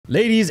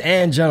Ladies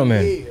and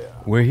gentlemen,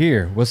 we're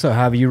here. What's up,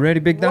 Javi? You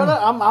ready, Big Dom?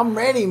 I'm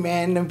ready,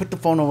 man. Then put the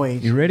phone away.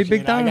 You ready,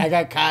 Big Dom? I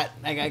got caught.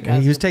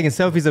 He was taking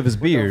selfies of his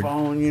beard.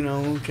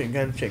 Phone,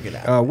 gotta check it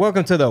out.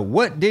 Welcome to the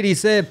What Did He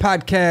Say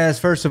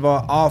podcast. First of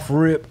all,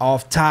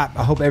 off top.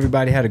 I hope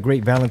everybody had a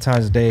great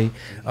Valentine's Day.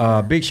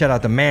 Big shout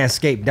out to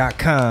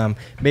manscaped.com,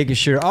 making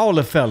sure all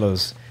the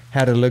fellas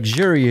had a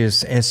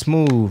luxurious and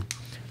smooth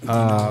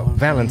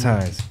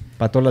Valentine's.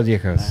 Pa todas las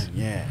viejas.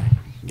 Yeah.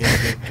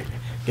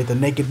 Get the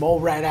naked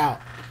mole rat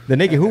out. The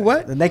naked who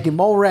what? The naked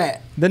mole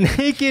rat. The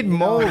naked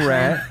mole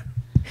rat.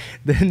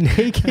 The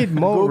naked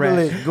mole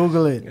rat.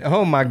 Google it.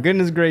 Oh my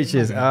goodness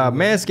gracious.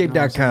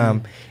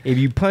 Manscaped.com. If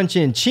you punch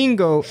in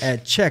Chingo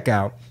at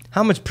checkout,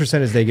 how much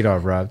percentage they get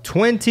off, Rob?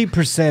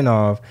 20%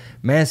 off.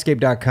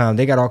 Manscaped.com.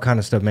 They got all kind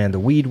of stuff, man. The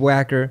weed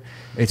whacker.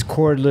 It's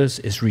cordless.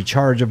 It's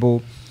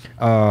rechargeable.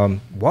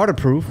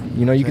 Waterproof.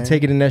 You know, you can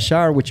take it in that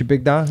shower with your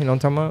big dog. You know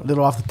what I'm talking about?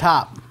 Little off the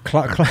top.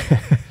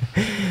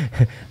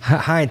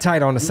 High and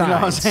tight on the sides. You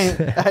know what I'm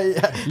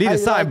saying? Leave a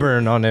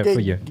sideburn on there for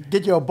you.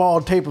 Get you a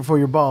bald taper for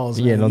your balls.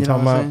 Yeah, man. you know what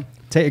I'm talking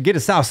about? Get a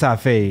Southside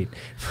fade.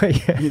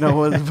 You know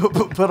what?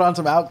 Put on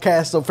some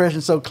Outcast, so fresh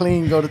and so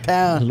clean, go to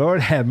town.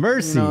 Lord have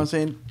mercy. You know what I'm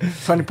saying?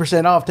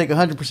 20% off, take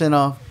 100%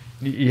 off.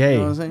 Hey, you know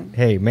what I'm saying?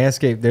 Hey,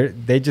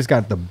 Manscaped, they just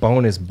got the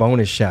bonus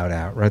shout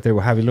out right there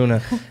with Javi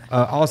Luna.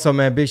 Also,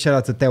 man, big shout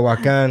out to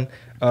Tehuacan.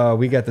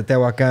 We got the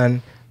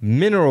Tehuacan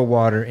mineral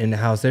water in the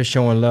house. They're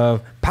showing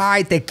love.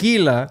 Pie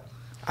tequila.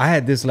 I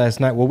had this last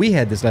night. Well, we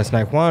had this last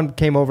night. Juan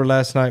came over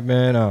last night,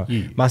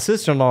 man. My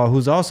sister-in-law,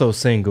 who's also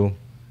single,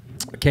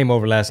 came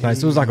over last night.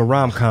 So it was like a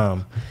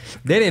rom-com.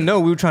 They didn't know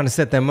we were trying to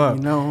set them up.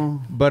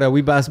 No. But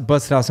we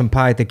busted out some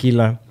pie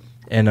tequila,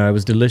 and it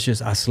was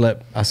delicious. I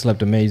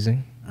slept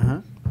amazing.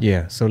 Uh-huh.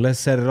 Yeah, so let's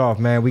set it off,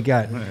 man. We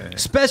got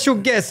special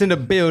guests in the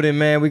building,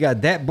 man. We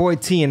got Dat Boi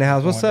T in the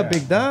house. What's up,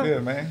 Big Dom?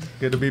 Good, man.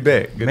 Good to be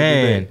back.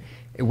 Man,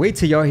 wait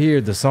till y'all hear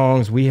the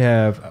songs we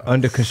have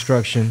under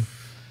construction.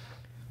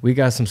 We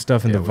got some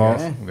stuff in the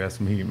vault. We got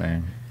some heat,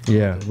 man.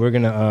 Yeah, we're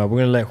gonna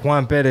let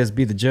Juan Perez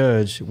be the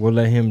judge. We'll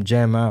let him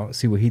jam out,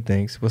 see what he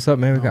thinks. What's up,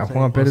 man? We got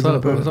Juan Perez in the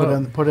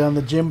building. Put it on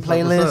the gym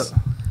playlist.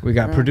 We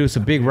got producer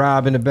Big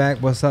Rob in the back.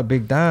 What's up,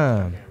 Big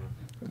Dom?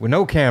 With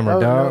no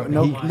camera, dog.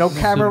 No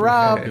camera,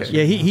 Rob.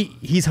 Yeah,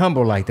 he's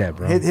humble like that,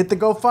 bro. Hit the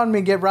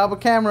GoFundMe, get Rob a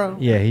camera.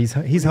 Yeah,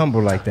 he's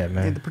humble like that,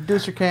 man. Hit the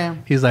producer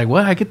cam. He's like,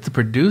 what? I get to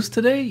produce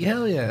today?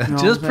 Hell yeah. You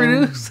know Just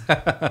produce?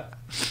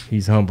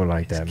 He's humble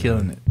like that, man.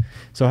 Killing it.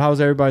 So how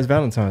was everybody's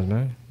Valentine's,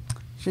 man?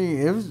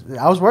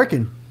 I was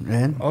working,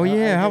 man. Oh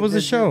yeah, how was the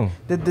show?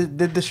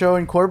 Did the show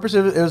in Corpus?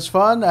 It was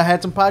fun. I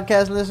had some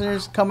podcast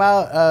listeners come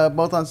out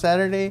both on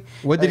Saturday.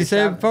 What did he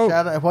say, folks?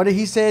 What did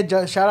he say?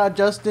 Shout out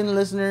Justin,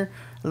 listener.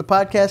 The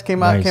podcast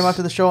came out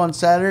to the show on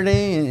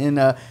Saturday, and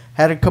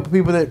had a couple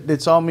people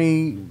that saw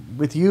me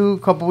with you a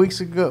couple weeks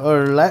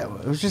ago,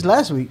 it was just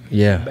last week.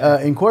 Yeah.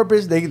 In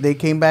Corpus, they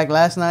came back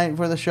last night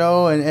for the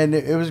show, and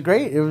it was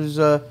great. It was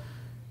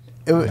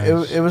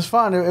it was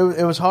fun.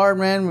 It was hard,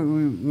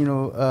 man.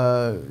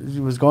 We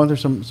was going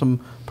through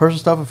some personal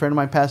stuff. A friend of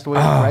mine passed away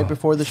right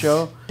before the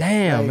show.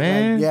 Damn,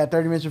 man.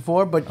 30 minutes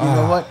before. But you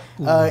know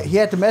what? He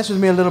had to mess with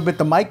me a little bit.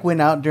 The mic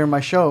went out during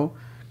my show.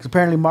 Because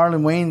apparently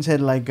Marlon Wayans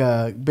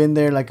had been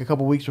there a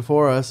couple weeks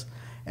before us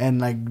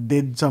and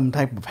did some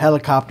type of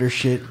helicopter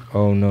shit.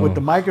 Oh no! With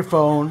the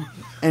microphone,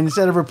 and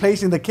instead of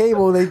replacing the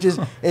cable, it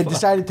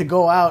decided to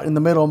go out in the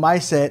middle of my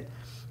set,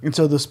 and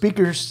so the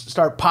speakers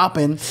start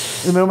popping in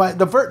the middle of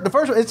the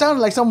first one. It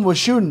sounded like someone was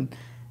shooting,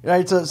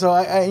 right? So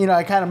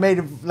I kind of made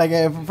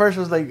it first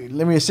was let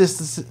me assess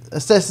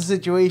the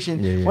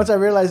situation. Yeah. Once I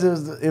realized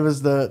it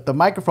was the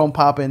microphone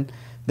popping.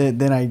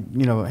 Then I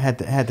had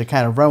to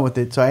kind of run with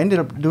it. So I ended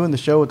up doing the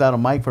show without a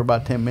mic for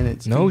about 10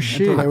 minutes. No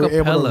shit. Until they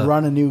were able to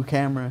run a new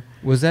camera.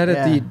 Was that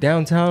at the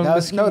downtown?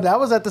 That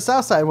was at the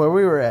south side where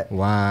we were at.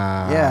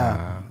 Wow.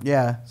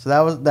 Yeah.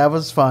 So that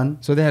was fun.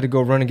 So they had to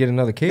go run and get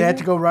another cable? They had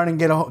to go run and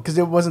get because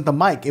it wasn't the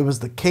mic, it was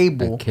the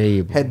cable. The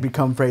cable had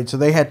become frayed. So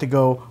they had to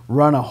go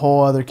run a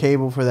whole other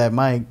cable for that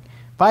mic.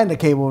 Find the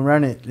cable and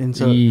run it. And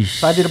so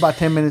I did about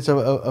 10 minutes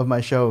of my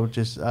show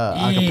just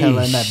a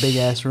cappella in that big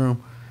ass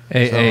room.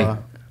 Hey.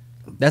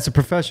 That's a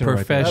professional.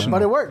 Right there.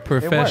 But it worked.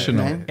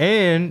 Professional. It worked,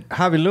 and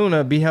Javi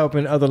Luna be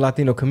helping other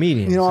Latino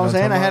comedians. You know what I'm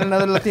saying? I had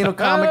another Latino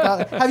comic.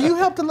 Have you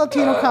helped a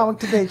Latino comic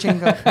today,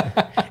 Chingo?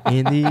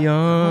 In the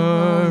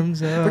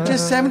arms of... For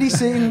just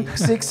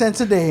 76 cents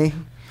a day,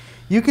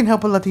 you can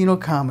help a Latino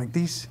comic.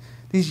 These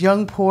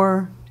young,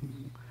 poor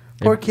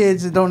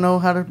kids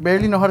that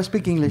barely know how to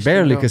speak English.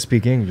 Barely could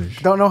speak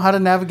English. Don't know how to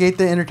navigate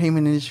the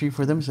entertainment industry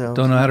for themselves.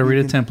 Don't know how to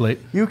read a template.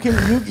 You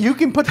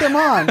can put them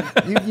on.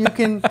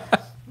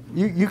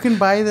 You can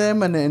buy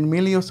them an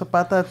Emilio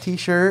Zapata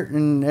T-shirt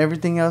and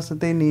everything else that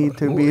they need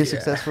to be a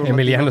successful.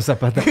 Emiliano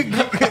Zapata.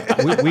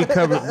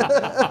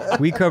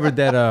 we covered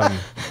that.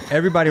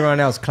 Everybody around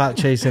now is clout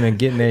chasing and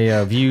getting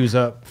their views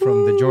up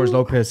from the George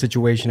Lopez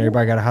situation.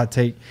 Everybody got a hot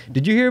take.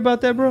 Did you hear about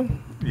that, bro?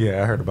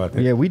 Yeah, I heard about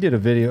that. Yeah, we did a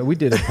video. We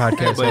did a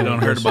podcast. Everybody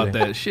don't heard about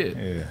that shit.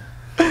 Yeah.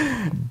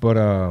 But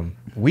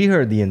We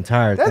heard the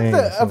entire That's thing.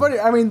 the funny.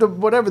 I mean,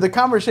 whatever the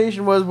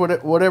conversation was,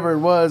 whatever it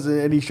was,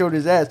 and he showed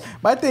his ass.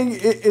 My thing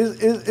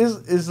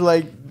is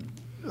like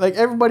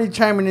everybody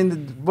chiming in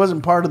that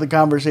wasn't part of the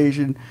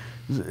conversation.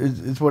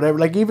 It's whatever.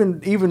 Like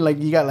even like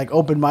you got like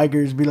open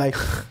micers be like,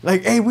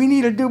 hey, we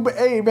need to do. But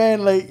hey,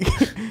 man, like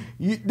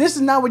this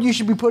is not what you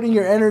should be putting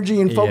your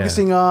energy and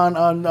focusing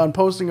on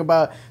posting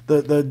about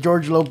the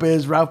George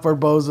Lopez, Ralph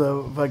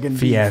Barboza fucking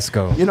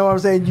fiasco. Beef. You know what I'm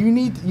saying? You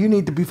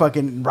need to be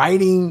fucking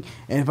writing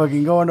and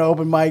fucking going to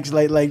open mics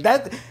like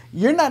that.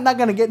 You're not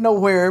gonna get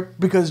nowhere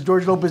because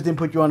George Lopez didn't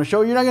put you on a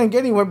show. You're not gonna get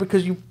anywhere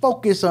because you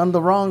focus on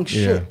the wrong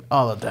shit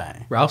all the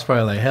time. Ralph's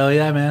probably like, hell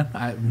yeah, man.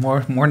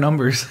 More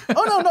numbers.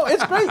 Oh no,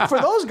 it's great for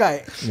those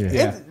guys.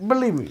 Yeah.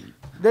 Believe me,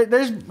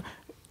 there's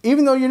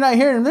even though you're not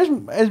hearing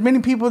them, there's as many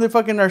people that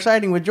fucking are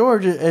siding with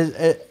George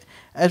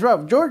as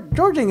Ralph.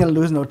 George ain't gonna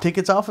lose no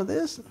tickets off of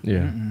this.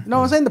 Yeah. You know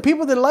what I'm saying? The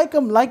people that like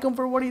him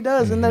for what he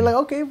does, and they're like,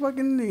 okay,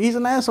 fucking, he's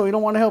an asshole. He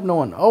don't want to help no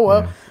one. Oh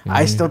well,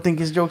 I still think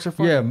his jokes are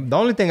funny. Yeah. The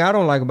only thing I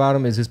don't like about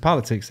him is his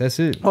politics. That's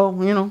it. Oh,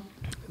 you know,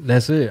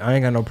 That's it. I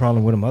ain't got no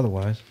problem with him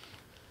otherwise.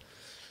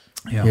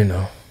 Yeah. You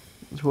know.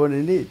 that's what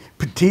it is.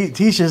 But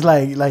Tisha's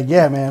like,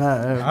 yeah, man.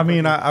 I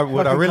mean,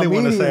 what I really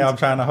want to say, I'm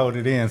trying to hold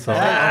it in. So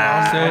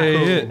Say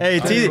it. Hey,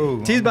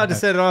 T's about to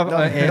set it off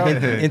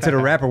into the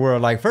rapper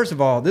world. Like, first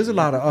of all, there's a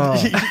lot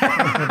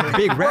of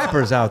big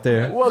rappers out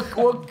there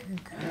Well,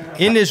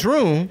 in this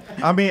room.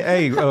 I mean,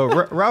 hey,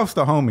 Ralph's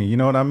the homie. You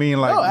know what I mean?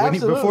 Like Oh,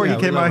 absolutely. before he Yeah,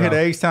 we came love out here to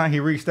Ralph. H-Town, he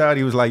reached out.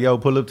 He was like, "Yo,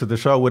 pull up to the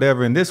show,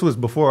 whatever." And this was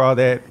before all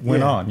that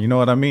went on. You know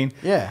what I mean?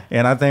 Yeah.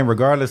 And I think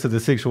regardless of the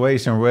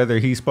situation, whether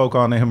he spoke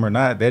on to him or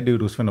not, that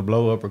dude was finna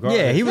blow up regardless.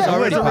 Yeah, he was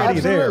already there.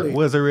 absolutely.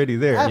 Was already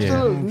there.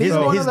 Absolutely.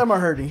 Neither one of them are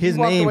hurting. His He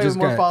walked name away just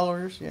with more got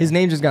followers. Yeah. His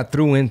name just got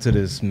threw into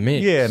this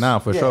mix. Yeah, nah,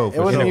 for sure. It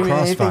For wasn't sure. even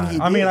anything crossfire. he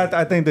I mean, did.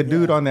 I think the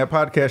dude on that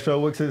podcast show,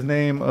 what's his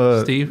name?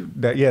 Steve?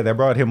 That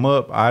brought him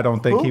up. I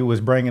don't think Who? he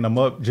was bringing him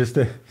up just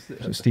to.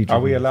 Steve. Are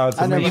we allowed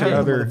to I never mention heard of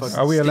other? motherfucker.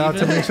 Are we allowed to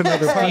Steven? mention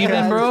other Steven,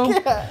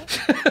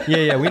 podcasts? bro?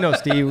 Yeah, we know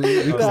Steve.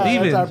 We Nah,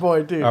 Steven. that's our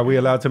boy too. Are we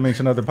allowed to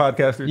mention other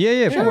podcasters?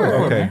 yeah,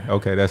 sure.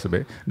 Okay, that's a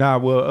bit. Nah,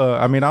 well,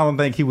 I mean, I don't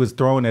think he was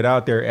throwing it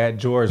out there at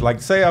George.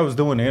 Like, say I was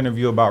doing an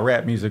interview about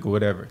rap music or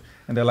whatever,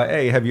 and they're like,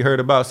 "Hey, have you heard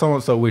about so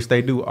and so?" Which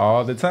they do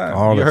all the time.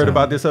 All you the heard time.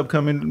 about this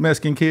upcoming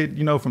Mexican kid,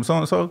 from so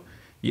and so?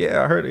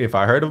 Yeah, I heard. If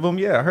I heard of him,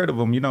 yeah, I heard of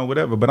him.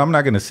 Whatever. But I'm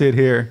not gonna sit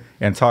here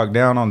and talk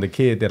down on the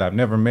kid that I've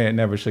never met,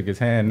 never shook his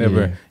hand,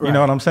 never. Yeah. You know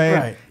what I'm saying?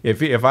 Right.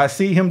 If I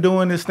see him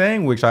doing this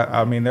thing, which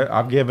I mean,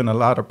 I've given a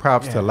lot of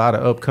props to a lot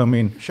of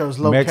upcoming Shows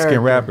low Mexican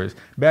character. rappers.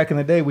 Back in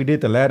the day, we did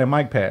the Latin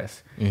mic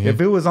pass.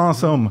 If it was on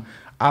some,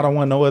 I don't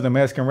want no other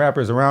Mexican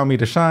rappers around me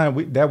to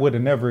shine, that would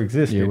have never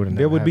existed. Yeah, it would've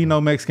there never would be happened.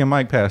 no Mexican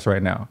mic pass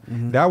right now.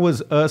 That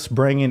was us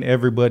bringing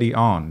everybody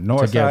on.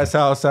 North Together. side,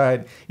 south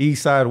side,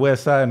 east side,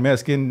 west side,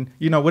 Mexican,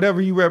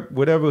 whatever you rep,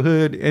 whatever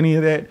hood, any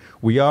of that,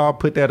 we all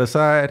put that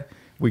aside.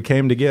 We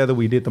came together,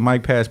 we did the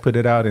mic pass, put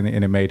it out, and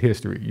it made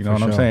history. You know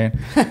For what I'm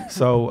saying?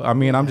 So, I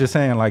mean, I'm just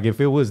saying, like, if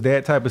it was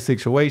that type of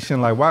situation,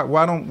 like,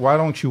 why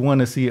don't you want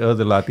to see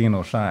other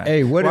Latinos shine?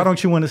 Hey, why if-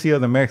 don't you want to see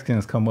other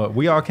Mexicans come up?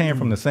 We all came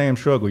from the same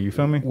struggle. You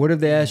feel me? What if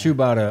they ask you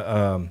about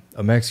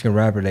a Mexican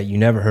rapper that you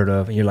never heard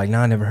of, and you're like,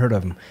 "Nah, I never heard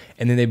of him,"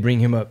 and then they bring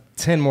him up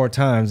 10 more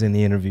times in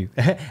the interview?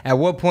 At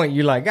what point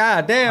you're like,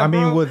 "God damn"? I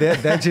mean, bro. well,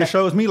 that just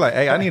shows me like,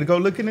 hey, I need to go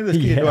look into this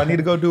kid. Do I need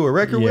to go do a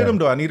record with Yeah. him?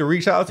 Do I need to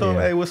reach out to him?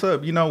 Yeah. Hey, what's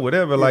up?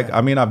 Whatever. Like,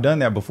 I mean, I've done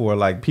that before.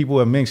 Like, people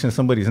have mentioned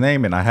somebody's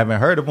name and I haven't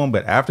heard of him,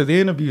 but after the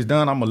interview's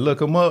done, I'm gonna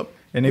look him up.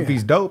 And if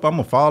he's dope, I'm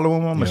gonna follow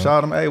him. I'm gonna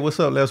shout him, "Hey, what's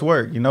up? Let's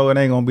work." It ain't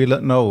gonna be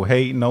no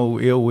hate, no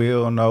ill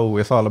will, no.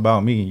 It's all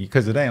about me,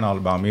 because it ain't all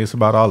about me. It's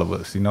about all of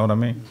us. You know what I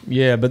mean?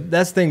 Yeah, but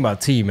that's the thing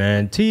about T,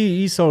 man.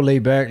 T, he's so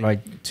laid back. Like,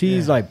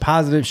 T's like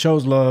positive,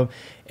 shows love,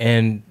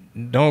 and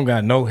don't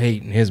got no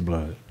hate in his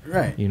blood.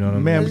 Right. You know what I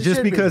mean? Man, It just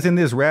should be. because in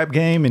this rap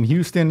game in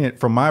Houston,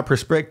 from my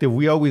perspective,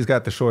 we always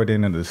got the short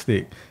end of the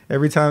stick.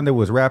 Every time there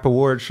was rap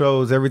award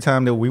shows, every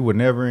time that we were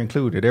never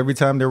included, every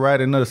time they're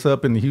writing us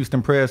up in the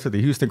Houston Press or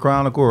the Houston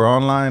Chronicle or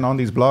online on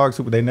these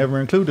blogs, they never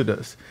included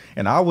us.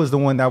 And I was the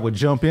one that would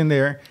jump in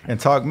there and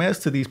talk mess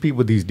to these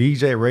people, these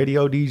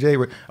radio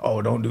DJ.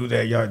 Oh, don't do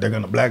that, y'all. They're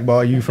gonna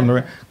blackball you from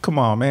the. Come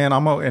on, man.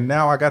 And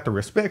now I got the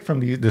respect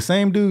from the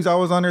same dudes I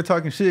was on there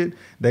talking shit.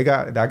 I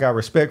got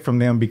respect from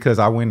them because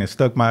I went and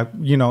stuck my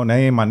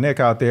name, my neck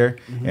out there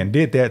and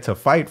did that to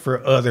fight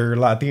for other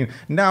Latino.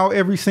 Now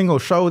every single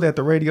show that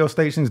the radio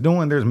station's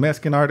doing, there's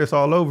Mexican artists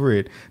all over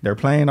it. They're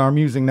playing our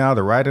music now.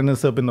 They're writing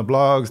us up in the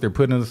blogs. They're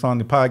putting us on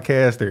the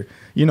podcast. They're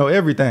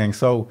everything.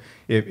 So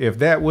if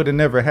that would have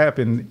never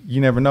happened, you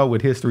never know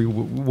what history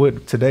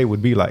would today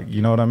would be like.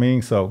 You know what I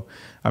mean? So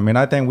I mean,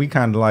 I think we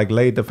kind of like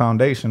laid the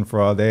foundation for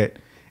all that,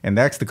 and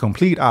that's the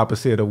complete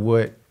opposite of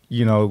what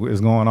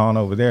is going on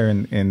over there.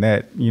 And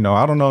that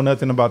I don't know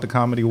nothing about the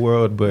comedy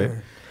world, but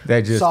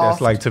That's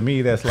soft. like, to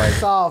me, that's like,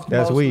 Soft,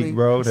 that's mostly. weak,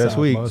 bro. That's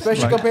Soft, weak. mostly.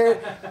 Especially compared.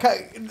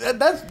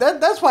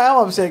 That's why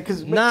I'm upset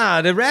because.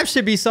 Nah, the rap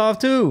should be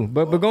soft too.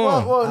 But go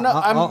on. Well, no,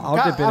 I'll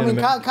dip in a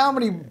minute.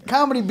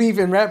 comedy beef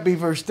and rap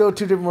beef are still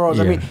two different worlds.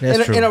 I Yeah, mean,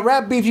 that's true. in a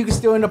rap beef, you can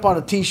still end up on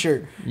a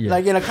T-shirt. Yeah.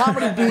 Like in a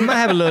comedy It beef, might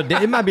have a little.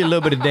 It might be a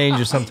little bit of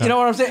danger sometimes. you know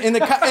what I'm saying? In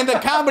the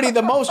comedy,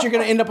 the most you're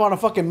gonna end up on a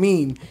fucking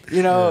meme.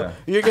 You know,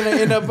 you're gonna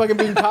end up fucking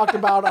being talked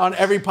about on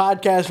every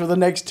podcast for the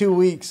next 2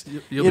 weeks.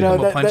 You'll become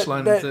a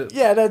punchline, that's it.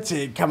 Yeah, that's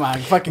it. Come on,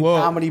 fucking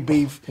Well, comedy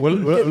beef. well,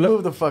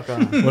 Move the fuck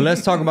on. Well,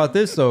 let's talk about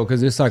this though,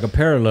 because it's like a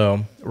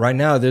parallel. Right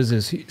now, there's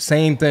this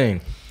same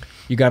thing.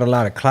 You got a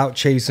lot of clout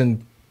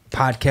chasing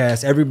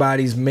podcasts.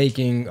 Everybody's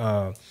making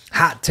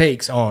hot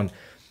takes on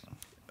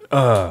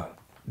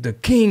the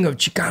king of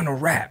Chicano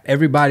rap.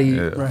 Everybody,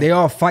 they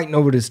all fighting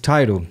over this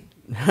title.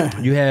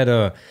 You had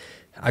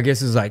I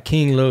guess it's like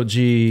King Lil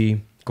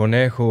G,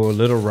 Conejo,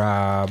 Little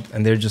Rob,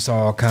 and they're just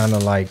all kind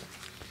of like.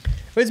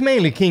 It's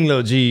mainly King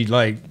Lil G,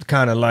 like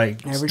kind of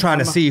like Every trying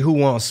to time see who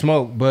wants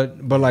smoke,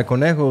 but like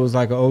Conejo was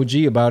like an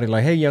OG about it.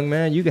 Like, hey, young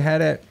man, you can have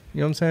that.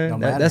 You know what I'm saying?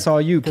 That's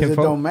all you Because can.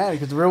 it don't matter.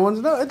 Because the real ones,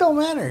 no, it don't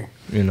matter.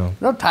 You know.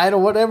 No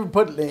title, whatever.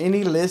 Put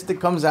any list that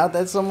comes out.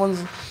 That's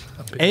someone's.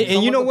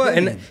 And you know what?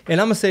 And I'm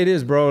gonna say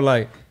this, bro.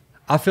 Like,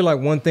 I feel like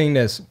one thing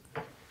that's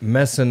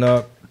messing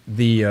up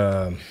the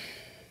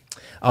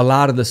a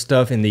lot of the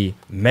stuff in the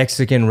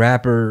Mexican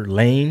rapper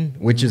lane,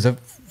 which is a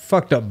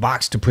fucked up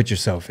box to put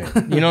yourself in.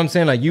 You know what I'm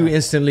saying? Like, you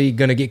instantly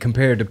gonna get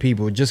compared to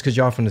people just because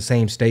y'all from the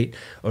same state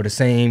or the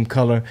same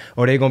color,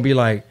 or they gonna be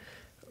like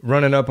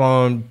running up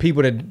on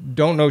people that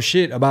don't know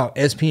shit about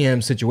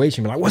SPM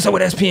situation. Be like, what's up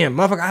with SPM?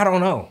 Motherfucker, I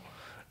don't know.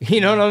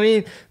 You know what I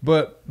mean?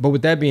 But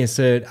with that being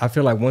said, I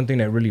feel like one thing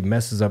that really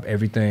messes up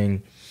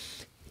everything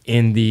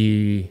in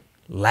the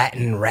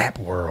Latin rap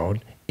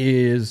world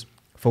is,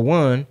 for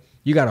one,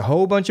 you got a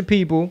whole bunch of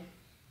people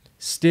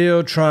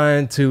still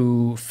trying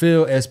to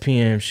fill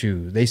SPM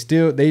shoes.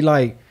 They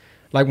like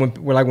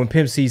when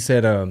Pimp C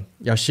said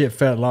y'all shit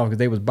fell off because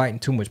they was biting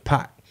too much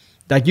pot.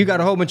 Like, you got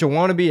a whole bunch of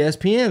wannabe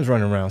SPMs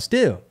running around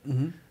still.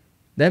 Mm-hmm.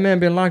 That man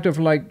been locked up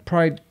for like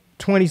probably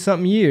 20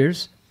 something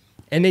years,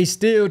 and they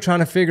still trying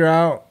to figure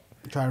out.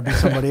 Trying to be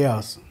somebody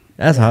else.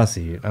 That's how I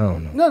see it. I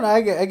don't know. No,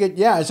 I get.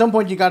 Yeah, at some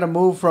point you got to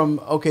move from,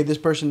 okay, this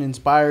person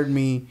inspired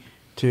me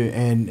to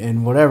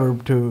and whatever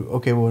to,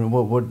 okay,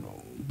 well,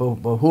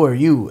 but who are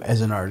you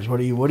as an artist? What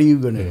are you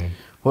gonna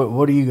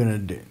what are you gonna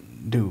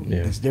do? Yeah.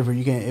 It's different.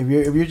 You can't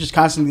if you're just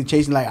constantly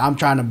chasing, like, I'm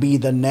trying to be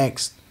the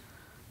next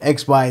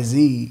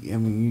XYZ. I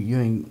mean, you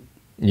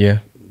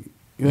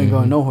ain't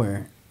going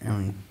nowhere. I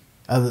mean,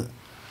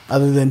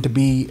 other than to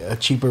be a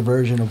cheaper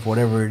version of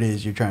whatever it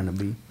is you're trying to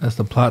be. That's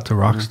the plot to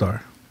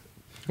Rockstar.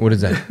 What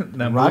is that?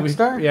 That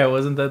Rockstar? movie? Yeah,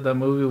 wasn't that the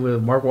movie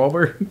with Mark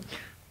Wahlberg?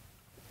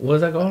 What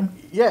was that called?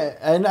 Yeah,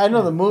 and I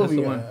know the movie.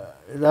 That's the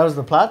one. That was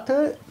the plot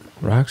to it.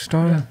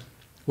 Rockstar?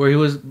 Where he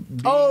was beating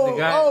the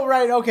guy. Oh,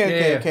 right.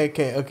 Okay. Yeah,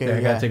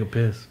 I gotta take a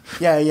piss.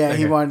 Yeah.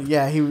 He wanted.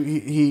 Yeah,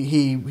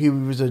 he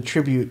was a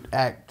tribute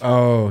act.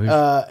 Oh.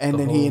 And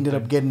then he whole ended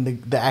up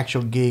getting the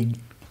actual gig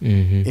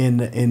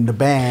Mm-hmm. in the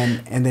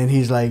band, and then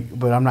he's like,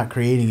 "But I'm not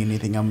creating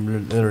anything.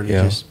 I'm literally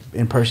just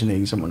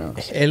impersonating someone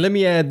else." And let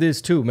me add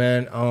this too,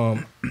 man.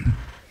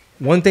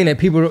 One thing that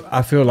people,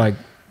 I feel like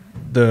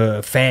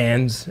the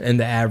fans and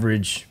the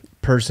average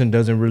person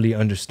doesn't really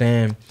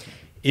understand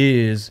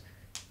is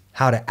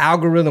how the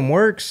algorithm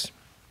works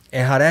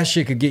and how that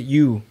shit could get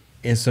you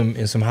in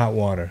some hot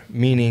water.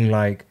 Meaning,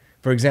 like,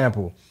 for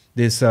example,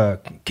 this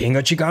King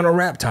of Chicano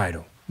rap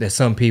title that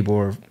some people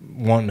are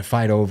wanting to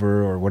fight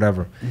over or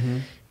whatever. Mm-hmm.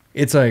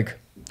 It's like,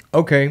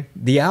 okay,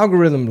 the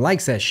algorithm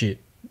likes that shit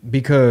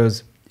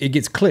because it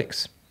gets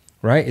clicks,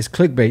 right? It's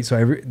clickbait,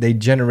 so they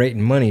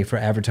generating money for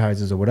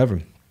advertisers or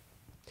whatever.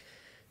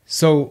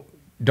 So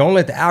don't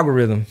let the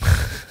algorithm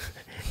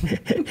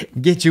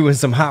get you in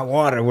some hot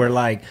water where,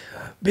 like,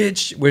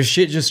 bitch, where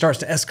shit just starts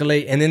to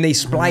escalate, and then they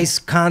splice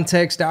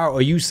context out,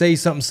 or you say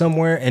something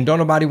somewhere and don't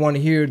nobody want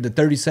to hear the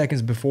 30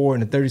 seconds before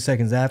and the 30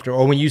 seconds after,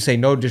 or when you say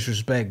no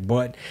disrespect,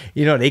 but,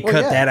 you know, they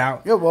cut that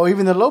out. Yeah, well,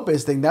 even the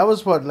Lopez thing, that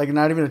was what, like,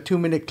 not even a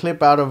 2-minute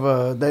clip out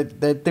of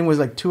that thing was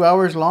like 2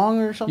 hours long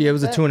or something. Yeah, it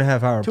was like a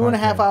 2.5 hour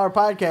 2.5 hour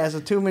podcast, a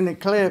 2-minute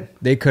clip.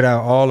 They cut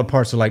out all the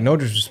parts of, like, no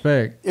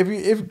disrespect.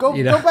 If go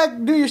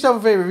back, do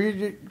yourself a favor. If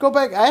you go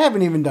back, I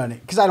haven't even done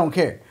it because I don't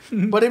care.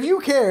 But if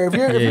you care, if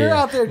you're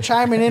out there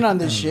chiming in on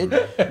this shit,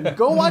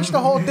 go watch the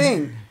whole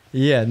thing.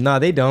 Yeah, no,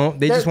 they don't.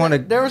 They just want to.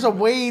 There was a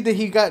way that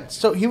he got,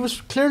 so he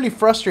was clearly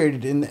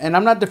frustrated, and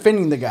I'm not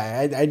defending the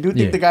guy. I do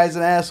think the guy's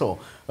an asshole.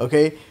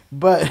 Okay,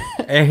 but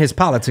and his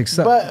politics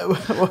suck.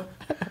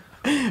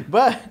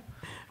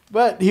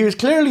 But he was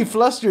clearly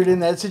flustered in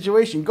that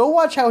situation. Go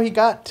watch how he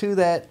got to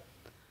that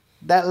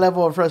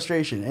level of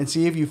frustration and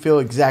see if you feel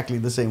exactly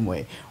the same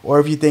way, or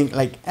if you think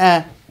like,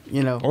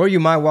 you know. Or you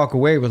might walk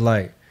away with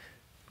like,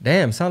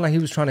 damn, sound like he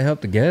was trying to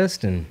help the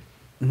guest, and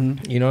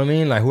you know what I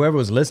mean? Like, whoever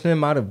was listening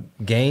might have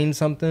gained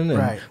something. And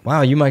right.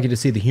 Wow, you might get to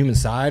see the human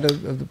side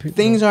of the people.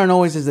 Things aren't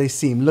always as they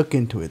seem. Look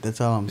into it. That's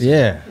all I'm saying.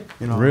 Yeah,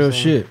 you know real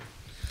shit.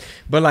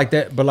 But like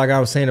that. But like I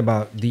was saying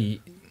about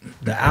the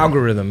the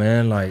algorithm,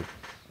 man. Like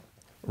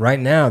right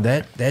now,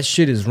 that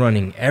shit is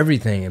running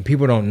everything, and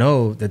people don't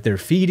know that they're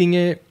feeding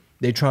it.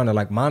 They're trying to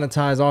like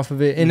monetize off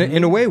of it. And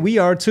in a way, we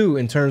are too,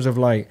 in terms of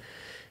like,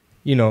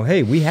 you know,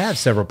 hey, we have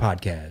several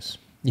podcasts.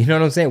 You know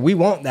what I'm saying? We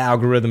want the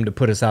algorithm to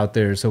put us out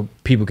there so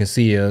people can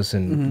see us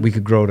and we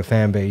could grow the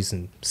fan base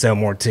and sell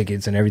more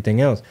tickets and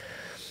everything else.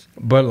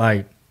 But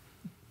like,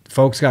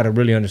 folks got to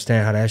really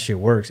understand how that shit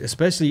works.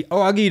 Especially,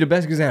 I'll give you the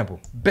best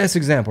example. Best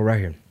example right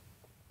here.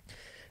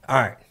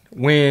 All right,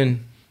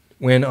 when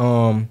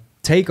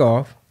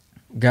Takeoff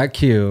got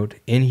killed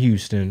in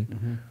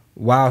Houston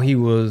while he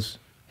was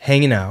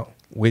hanging out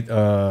with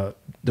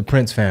the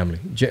Prince family,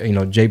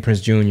 Jay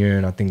Prince Jr.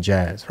 and I think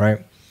Jazz,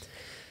 right?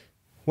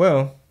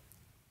 Well,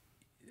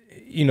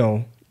 you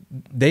know,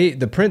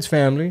 the Prince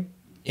family,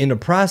 in the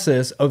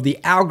process of the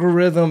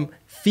algorithm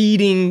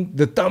feeding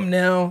the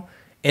thumbnail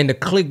and the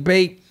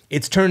clickbait,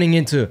 it's turning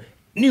into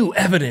new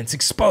evidence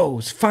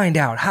exposed. Find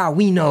out how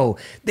we know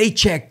they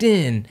checked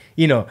in.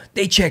 You know,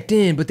 they checked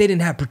in, but they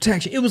didn't have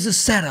protection. It was a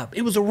setup.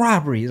 It was a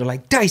robbery. They're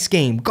like dice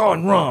game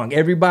gone wrong.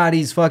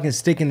 Everybody's fucking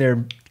sticking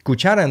their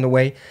cuchara in the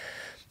way.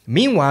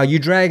 Meanwhile, you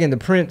dragging the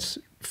Prince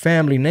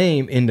family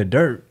name in the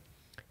dirt,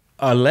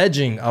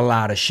 alleging a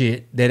lot of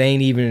shit that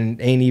ain't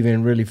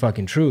even really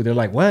fucking true. They're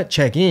like, what?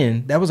 Check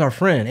in. That was our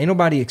friend. Ain't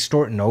nobody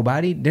extorting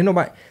nobody.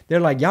 They're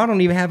like, y'all don't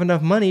even have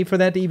enough money for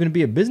that to even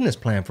be a business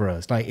plan for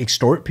us. Like,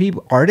 extort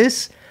people,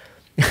 artists,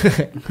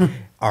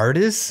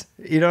 artists.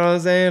 You know what I'm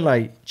saying?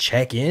 Like,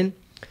 check in.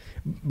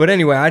 But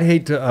anyway, I'd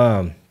hate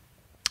to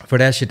for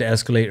that shit to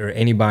escalate or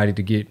anybody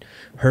to get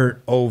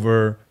hurt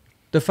over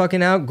the fucking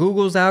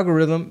Google's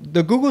algorithm.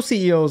 The Google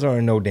CEOs are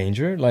in no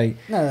danger. Like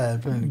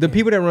the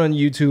people that run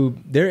YouTube,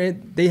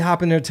 they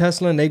hop in their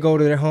Tesla and they go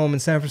to their home in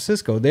San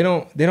Francisco. They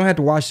don't have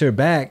to watch their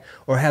back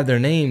or have their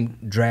name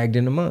dragged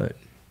in the mud.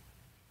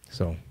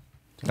 So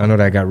I know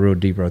that got real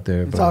deep right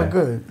there. It's all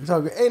good. It's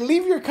all good. Hey,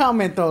 leave your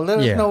comment though. Let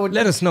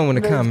us know in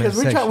the comments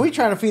section. Because we're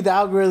trying to feed the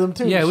algorithm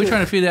too. Yeah, we're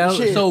trying to feed the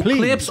algorithm. So please.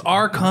 Clips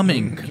are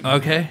coming.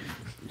 Okay.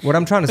 What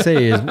I'm trying to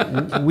say is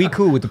we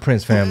cool with the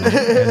Prince family.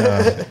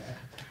 And,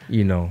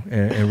 you know,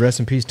 and rest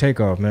in peace,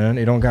 Takeoff, man.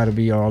 It don't got to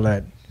be all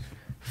that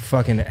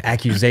fucking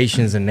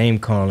accusations and name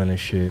calling and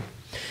shit.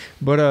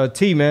 But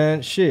T,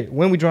 man, shit.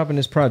 When we dropping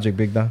this project,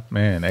 Big Dog?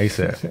 Man,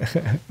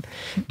 ASAP.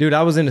 Dude,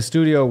 I was in the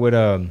studio with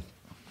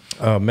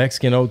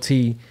Mexican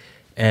OT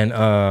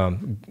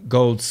and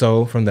Gold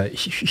Soul from the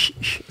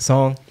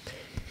song.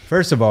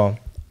 First of all,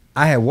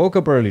 I had woke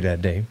up early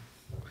that day.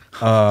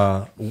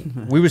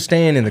 We were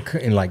staying in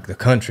the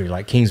country,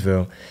 like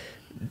Kingsville.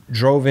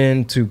 Drove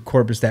into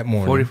Corpus that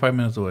morning. 45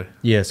 minutes away.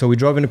 Yeah, so we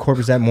drove into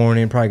Corpus that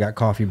morning, probably got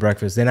coffee,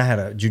 breakfast. Then I had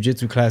a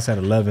jiu-jitsu class at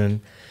 11.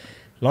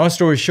 Long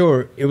story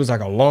short, it was like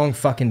a long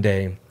fucking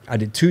day. I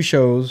did 2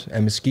 shows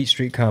at Mesquite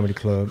Street Comedy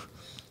Club.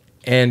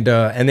 And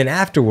then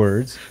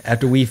afterwards,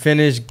 after we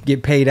finished,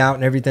 get paid out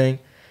and everything,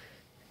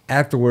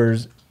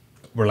 afterwards,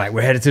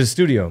 we're headed to the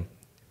studio.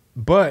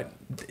 But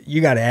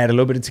you got to add a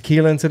little bit of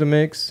tequila into the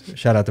mix.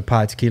 Shout out to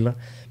Pod Tequila.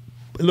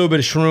 A little bit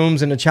of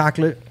shrooms in the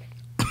chocolate.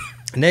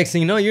 Next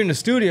thing you know, you're in the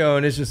studio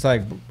and it's just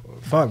like,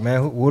 fuck,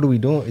 man, what are we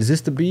doing? Is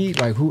this the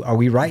beat? Like, who are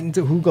we writing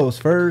to? Who goes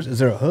first? Is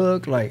there a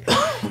hook? Like,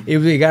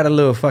 it got a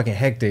little fucking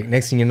hectic.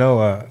 Next thing you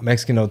know,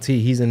 Mexican OT,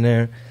 he's in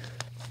there.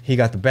 He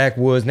got the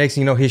backwoods. Next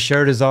thing you know, his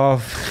shirt is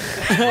off.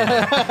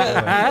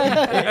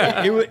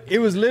 it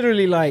was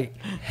literally like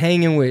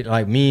hanging with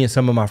like me and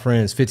some of my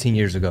friends 15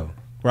 years ago.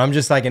 Where I'm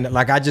just like,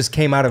 I just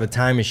came out of a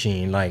time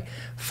machine. Like,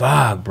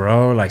 fuck,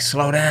 bro. Like,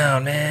 slow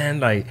down, man.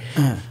 Like,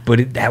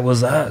 but that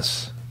was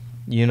us.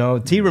 You know,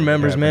 T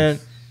remembers, man,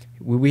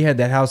 we had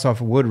that house off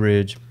of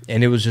Woodridge,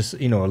 and it was just,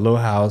 you know, a little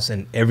house,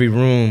 and every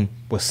room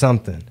was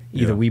something.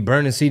 Either we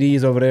burning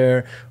CDs over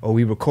there, or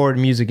we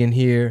recording music in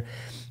here.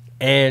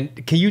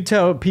 And can you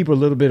tell people a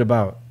little bit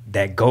about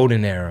that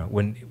golden era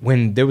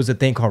when there was a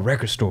thing called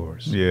record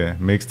stores? Yeah,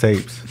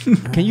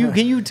 mixtapes. Can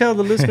you tell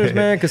the listeners,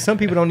 man? Because some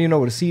people don't even know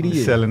what a CD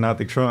is. Selling out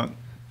the trunk.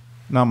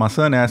 No, my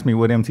son asked me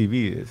what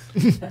MTV is.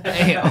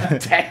 Damn.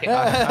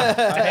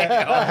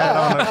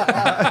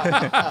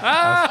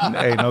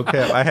 Hey, no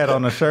cap. I had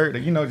on a shirt,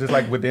 you know, just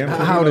like with the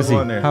MTV. How old is he?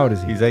 On there. How old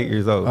is he? He's 8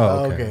 years old.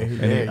 Oh,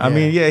 okay. And I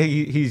mean, yeah,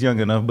 he's young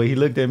enough, but he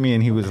looked at me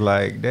and he was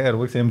like, Dad,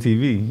 what's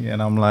MTV?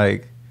 And I'm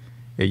like,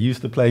 it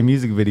used to play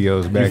music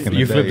videos back in the day.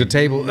 You flipped the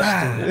table.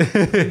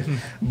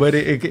 But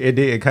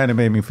it kind of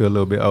made me feel a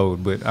little bit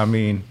old. But I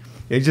mean,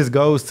 it just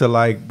goes to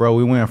like, bro,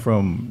 we went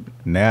from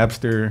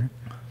Napster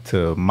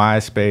to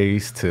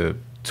MySpace to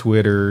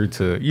Twitter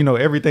to, you know,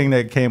 everything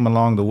that came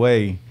along the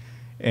way.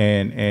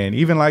 And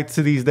even like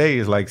to these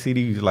days, like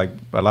CDs, like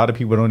a lot of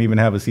people don't even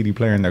have a CD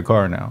player in their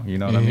car now. You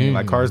know what I mean?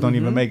 Like cars don't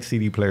even make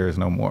CD players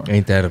no more.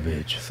 Ain't that a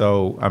bitch?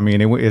 So, I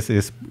mean,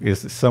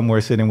 it's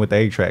somewhere sitting with the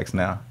 8-tracks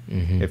now,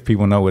 if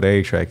people know what the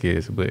 8-track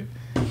is. But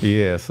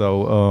yeah,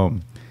 so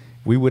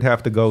we would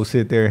have to go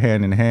sit there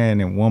hand in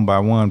hand and one by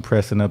one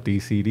pressing up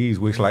these CDs,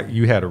 which like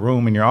you had a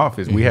room in your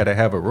office. We had to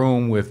have a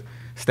room with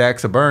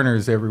stacks of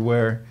burners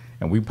everywhere.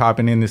 And we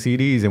popping in the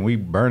CDs and we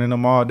burning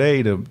them all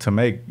day to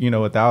make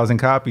 1,000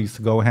 copies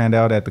to go hand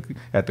out at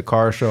the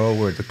car show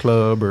or at the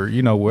club or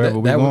wherever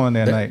we going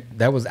that night.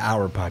 That was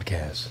our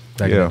podcast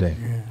back in the day.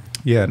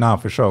 Yeah, nah,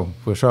 for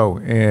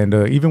sure. And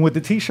even with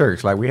the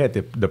T-shirts, like we had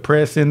the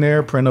press in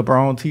there, print up our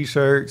own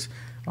T-shirts,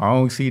 our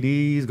own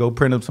CDs, go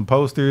print up some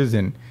posters,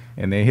 and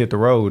then hit the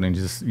road and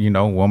just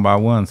one by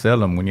one sell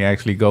them. When you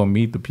actually go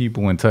meet the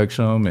people and touch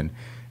them and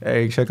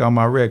hey, check out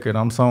my record.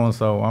 I'm so and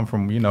so. I'm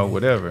from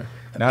whatever.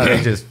 Now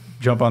they just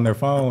jump on their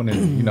phone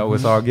and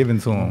it's all given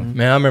to them.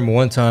 Man, I remember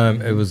one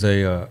time it was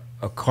a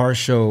car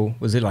show.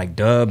 Was it like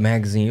Dub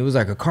magazine? It was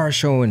like a car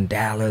show in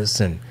Dallas,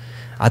 and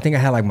I think I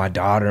had like my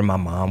daughter and my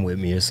mom with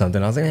me or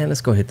something. I was like, man,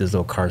 let's go hit this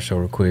little car show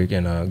real quick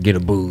and get a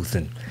booth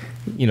and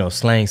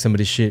slang some of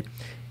this shit.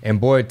 And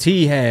boy,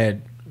 T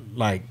had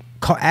like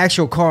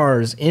actual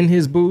cars in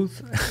his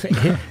booth.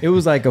 It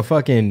was like a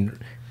fucking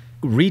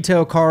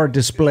retail car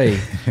display.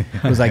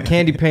 It was like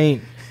candy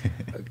paint,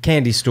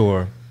 candy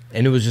store.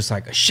 And it was just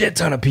like a shit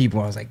ton of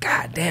people. I was like,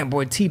 God damn,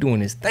 boy, T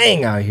doing his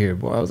thing out here,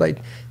 boy. I was like,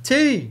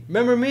 T,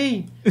 remember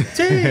me?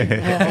 T.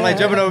 I'm like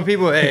jumping over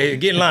people. Hey,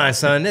 get in line,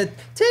 son.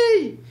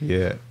 T.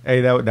 Yeah.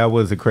 Hey, that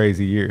was a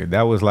crazy year.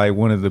 That was like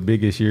one of the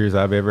biggest years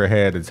I've ever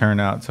had to turn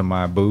out to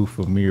my booth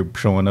of me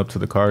showing up to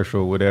the car show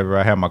or whatever.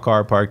 I had my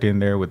car parked in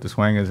there with the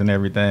swingers and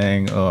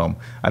everything.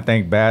 I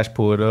think Bash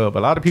pulled up. A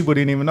lot of people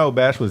didn't even know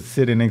Bash was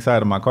sitting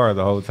inside of my car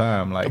the whole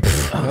time. Like,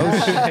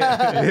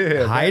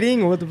 yeah,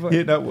 hiding? What the fuck?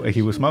 Yeah, no,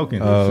 he was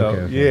smoking.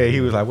 Okay. Yeah, he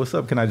was like, what's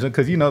up? Can I jump?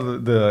 Because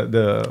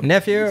the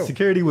nephew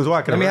security was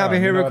walking Let me hop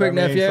in here real quick,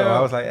 nephew. So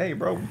I was like, hey,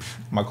 bro,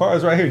 my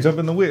car's right here. Jump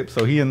in the whip.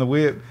 So he in the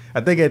whip. I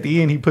think at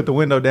the end, he put the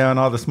window down.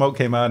 All the smoke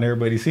came out and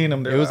everybody seen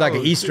him. It was like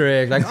an Easter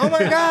egg. Like, oh,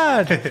 my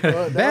God.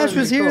 Bash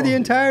was here the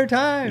entire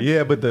time.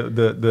 Yeah, but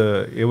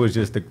it was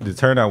just the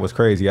turnout was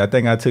crazy. I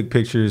think I took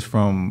pictures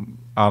from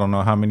I don't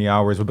know how many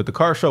hours, but the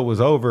car show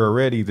was over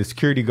already. The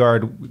security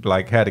guard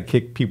like had to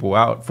kick people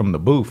out from the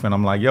booth. And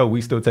I'm like, yo,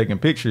 we still taking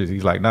pictures.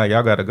 He's like, nah,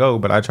 y'all got to go.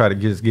 But I try to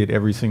just get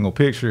every single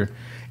picture.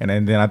 And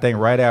then I think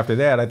right after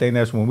that, I think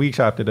that's when we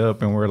chopped it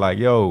up and we're like,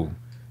 yo,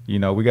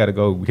 we got to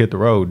go hit the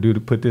road,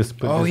 put this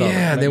oh, this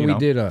yeah. Then we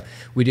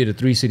did a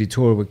 3-city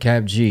tour with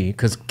Cap G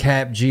because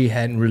Cap G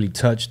hadn't really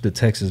touched the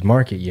Texas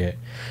market yet.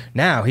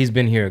 Now he's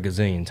been here a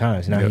gazillion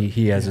times. Now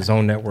he has his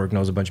own network,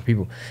 knows a bunch of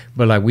people.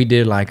 But like we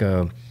did like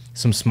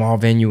some small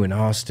venue in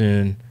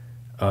Austin.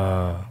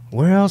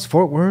 Where else?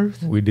 Fort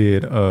Worth? We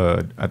did,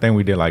 I think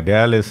we did like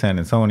Dallas, San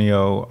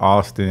Antonio,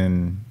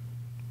 Austin.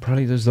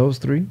 Probably there's those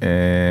three.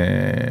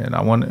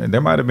 And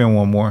there might have been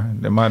one more.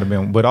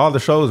 But all the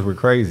shows were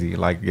crazy.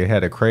 Like it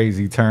had a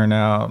crazy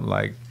turnout.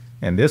 Like,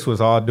 and this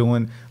was all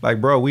doing, like,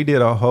 bro, we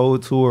did a whole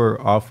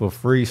tour off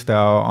of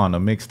freestyle on a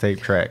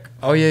mixtape track.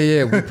 Oh,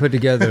 yeah. We put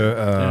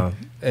together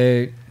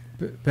a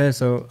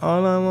peso.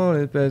 All I want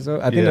is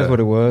peso. I think that's what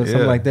it was.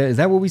 Something like that. Is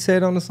that what we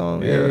said on the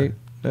song? Yeah. I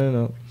don't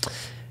know.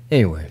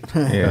 Anyway.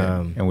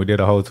 Yeah. And we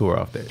did a whole tour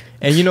off that.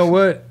 And you know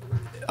what?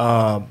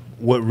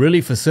 What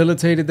really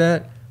facilitated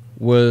that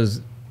was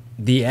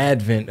the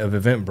advent of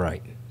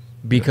Eventbrite.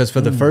 Because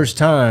for the first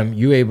time,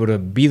 you able to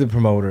be the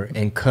promoter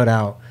and cut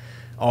out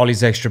all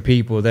these extra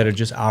people that are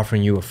just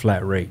offering you a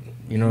flat rate.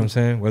 You know what I'm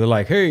saying? Where they're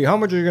like, hey, how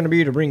much are you going to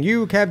be to bring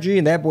you, Cap G,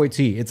 and Dat Boi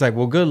T? It's like,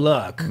 well, good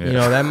luck.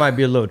 Yeah. That might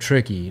be a little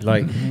tricky.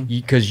 Like,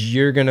 because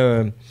you're going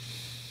to,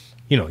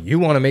 you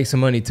want to make some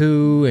money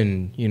too.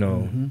 And,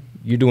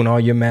 you're doing all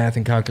your math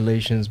and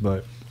calculations.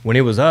 But when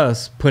it was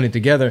us putting it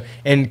together,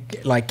 and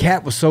like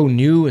Cap was so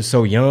new and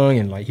so young,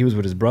 and like he was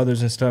with his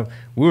brothers and stuff,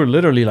 we were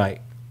literally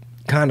like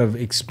kind of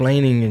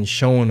explaining and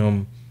showing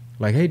them,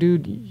 like, hey,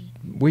 dude,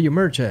 where your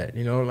merch at?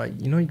 You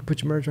can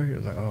put your merch right here. I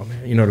was like, oh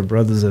man, the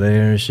brothers are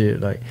there and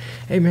shit. Like,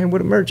 hey man, where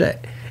the merch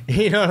at?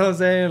 You know what I'm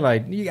saying?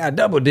 Like, you got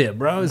double dip,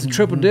 bro. It's a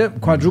triple dip,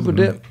 quadruple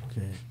dip.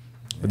 Okay.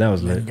 But that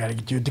was lit. You gotta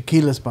get you a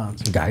tequila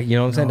sponsor. You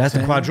know what I'm saying? That's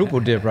a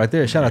quadruple dip right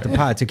there. Shout out to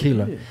Pi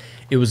Tequila.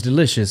 It was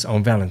delicious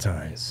on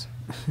Valentine's.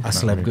 I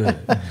slept good.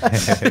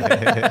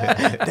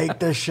 Take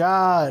the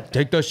shot.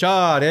 Take the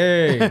shot,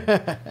 hey.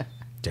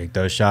 Take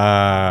the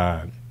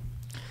shot.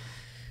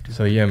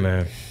 So yeah,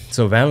 man.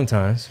 So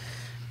Valentine's.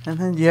 And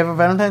then you have a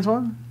Valentine's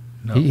one?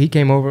 No. He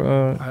came over.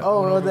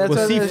 That's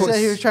what he said.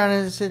 He was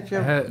trying to sit you.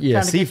 Yeah,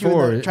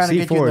 C4. Trying to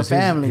get you in the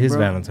family, his bro.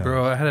 Valentine.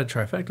 Bro, I had a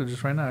trifecta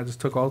just right now. I just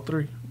took all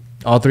three.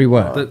 All three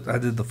what? I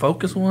did the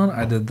focus one.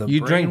 I did the You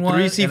brain drank one,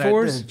 3 and I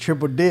C4s? did-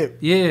 Triple dip.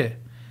 Yeah.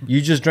 You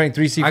just drank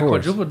 3 C4s. I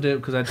quadruple dip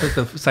because I took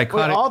the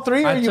psychotic. Wait, all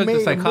three, or I you took the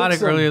made psychotic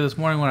mix 'em? earlier this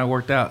morning when I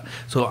worked out.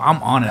 So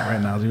I'm on it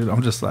right now, dude.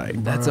 I'm just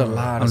like, That's a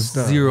lot I'm of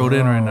stuff. zeroed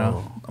in right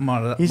now. I'm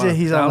on it. He said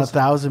he's on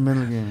 1,000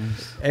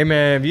 milligrams. Hey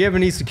man, if you ever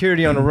need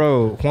security on the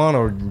road, Juan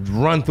will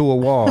run through a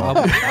wall.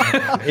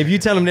 If you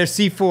tell him there's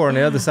C4 on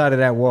the other side of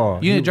that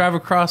wall. You need to drive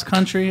across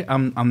country?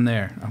 I'm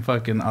there.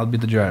 I'll be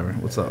the driver.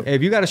 What's up?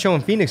 If you got a show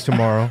in Phoenix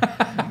tomorrow,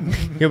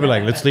 he'll be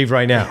like, let's leave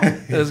right now.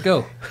 Let's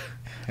go.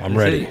 I'm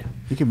ready.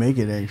 You can make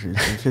it actually.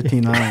 It's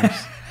 $15.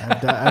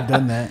 I've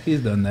done that.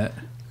 He's done that.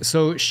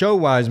 So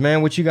show-wise,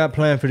 man, what you got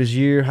planned for this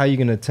year? How you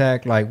gonna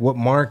attack? Like what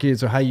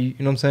markets or how you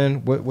know what I'm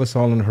saying? What's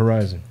all on the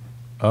horizon?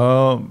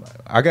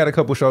 I got a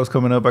couple shows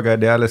coming up. I got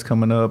Dallas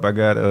coming up. I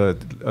got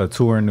a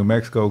tour in New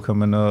Mexico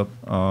coming up.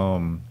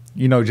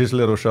 You know, just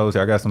little shows.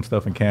 I got some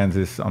stuff in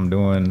Kansas I'm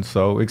doing.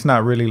 So it's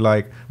not really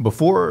like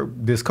before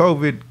this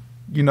COVID,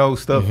 you know,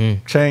 stuff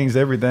changed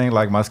everything.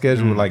 Like my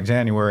schedule, like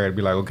January, I'd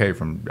be like, okay,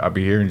 I'll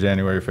be here in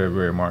January,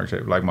 February, March,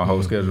 like my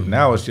whole schedule.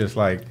 Now it's just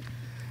like,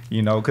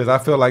 you know, because I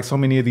feel like so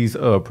many of these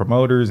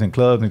promoters and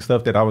clubs and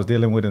stuff that I was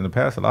dealing with in the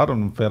past, a lot of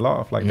them fell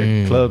off. Like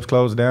the clubs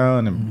closed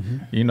down,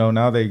 and you know,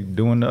 now they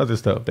doing the other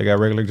stuff. They got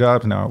regular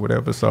jobs now or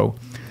whatever. So,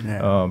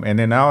 and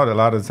then now a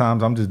lot of the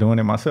times I'm just doing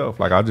it myself.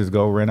 Like I'll just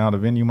go rent out a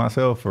venue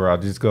myself, or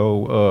I'll just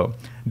go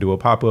do a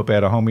pop up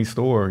at a homie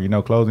store, you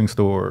know, clothing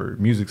store,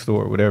 music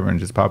store, whatever, and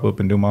just pop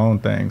up and do my own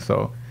thing.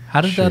 So.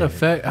 How did that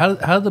affect? How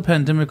did the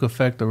pandemic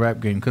affect the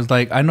rap game? Because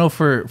like I know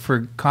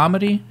for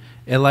comedy,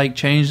 it like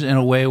changed in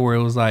a way where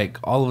it was like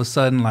all of a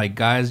sudden like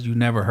guys you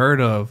never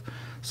heard of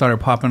started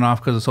popping off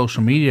because of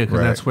social media, because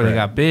that's where they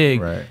got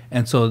big,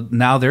 and so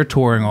now they're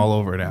touring all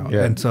over now.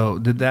 And so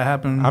did that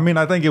happen? I mean,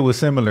 I think it was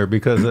similar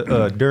because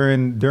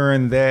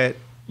during that,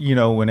 you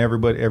know, when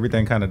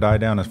everything kind of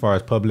died down as far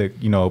as public,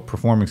 you know,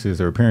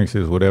 performances or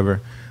appearances,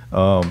 whatever.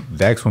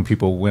 That's when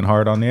people went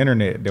hard on the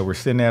internet. They were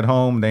sitting at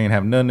home, they ain't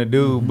have nothing to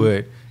do,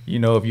 but you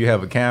know, if you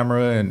have a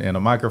camera and a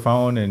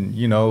microphone and,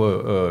 you know,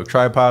 a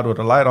tripod with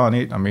a light on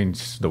it, I mean,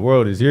 the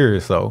world is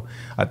yours. So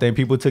I think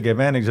people took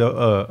advantage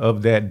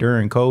of that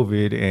during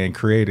COVID and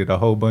created a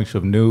whole bunch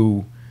of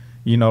new,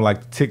 you know,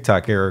 like the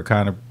TikTok era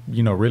kind of,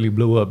 you know, really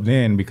blew up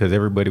then because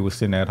everybody was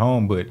sitting at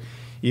home. But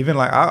even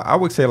like, I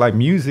would say like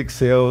music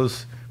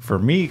sales for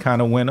me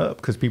kind of went up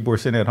because people were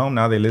sitting at home.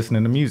 Now they're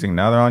listening to music.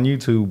 Now they're on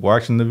YouTube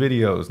watching the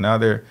videos. Now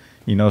they're,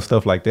 you know,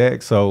 stuff like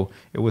that. So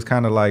it was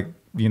kind of like,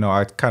 you know,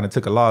 I kind of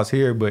took a loss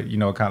here, but, you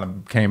know, kind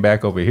of came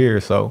back over here.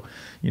 So,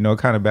 you know,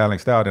 kind of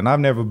balanced out. And I've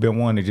never been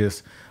one to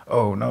just,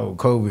 oh, no,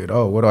 COVID.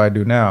 Oh, what do I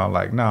do now?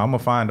 Like, no, I'm going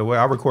to find a way.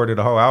 I recorded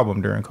a whole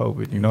album during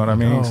COVID. You know what I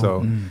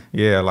mean?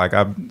 Yeah, like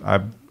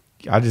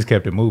I just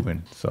kept it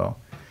moving. So.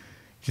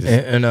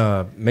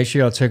 And make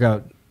sure y'all check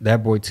out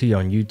Dat Boi T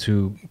on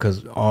YouTube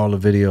because all the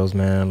videos,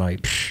 man,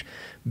 like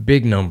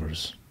big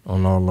numbers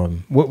on all of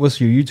them. What's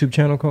your YouTube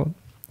channel called?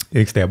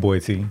 It's Dat Boi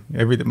T.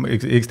 Everything.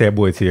 It's Dat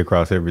Boi T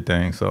across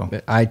everything. So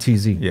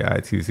ITZ. Yeah,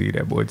 ITZ.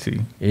 Dat Boi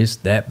T. It's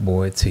Dat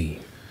Boi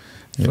T.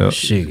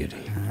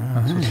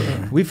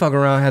 Shiggity. We fuck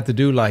around, have to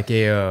do like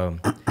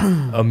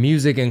a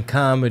music and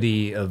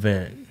comedy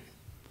event.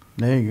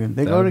 There you go.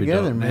 They go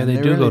together, man. Yeah,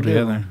 they do go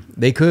together.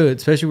 They could,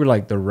 especially with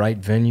like the right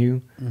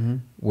venue,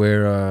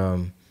 where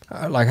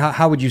like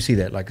how would you see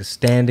that? Like a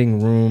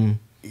standing room.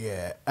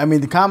 Yeah, I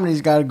mean the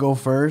comedy's got to go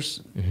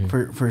first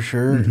for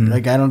sure.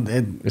 Like I don't.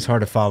 It's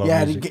hard to follow.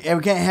 Yeah, music. we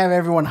can't have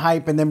everyone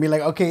hype and then be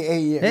like,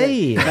 okay,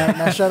 hey,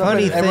 now shut up,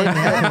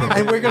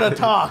 and we're gonna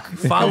talk.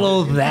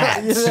 Follow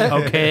that,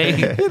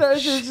 okay? You know,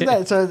 it's just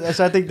that.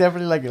 So I think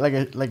definitely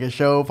like a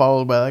show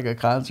followed by like a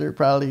concert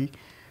probably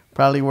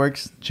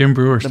works. Jim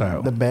Brewer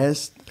style, the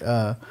best.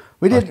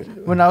 We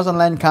did when I was on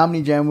Latin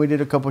Comedy Jam. We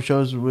did a couple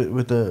shows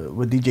with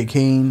DJ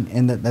Kane,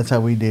 and that's how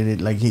we did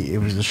it. Like it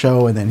was the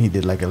show, and then he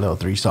did like a little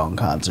 3-song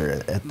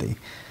concert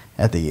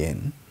at the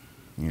end.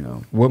 You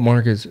know, what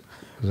markets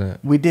was that?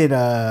 We did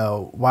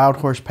Wild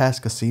Horse Pass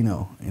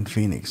Casino in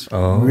Phoenix.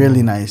 Oh,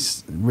 really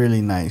nice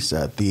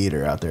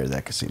theater out there at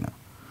that casino.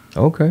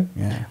 Okay,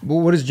 yeah.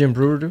 Well, what does Jim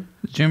Brewer do?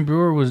 Jim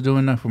Brewer was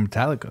doing that for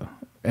Metallica.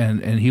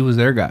 And he was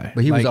their guy.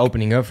 But he was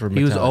opening up for Metallica.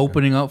 He was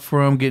opening up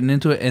for him, getting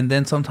into it. And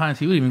then sometimes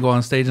he would even go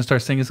on stage and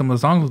start singing some of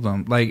the songs with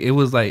them. Like, it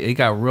was like, it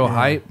got real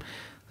hype.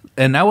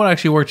 And that would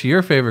actually work to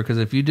your favor, because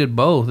if you did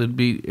both, it'd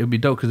be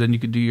dope, because then you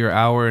could do your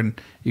hour and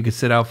you could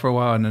sit out for a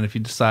while. And then if you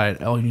decide,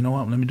 oh, you know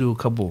what, let me do a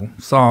couple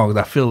songs,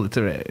 I feel it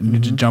today, and you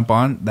just jump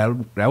on, that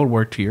would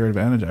work to your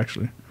advantage,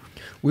 actually.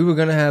 We were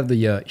going to have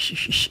the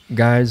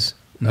guys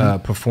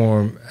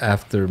perform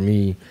after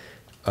me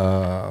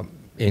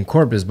in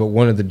Corpus, but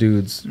one of the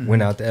dudes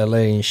went out to LA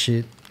and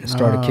shit and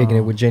started kicking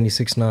it with Jenny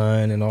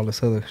 6ix9ine and all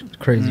this other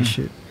crazy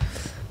shit.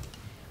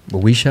 But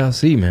we shall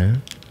see,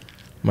 man.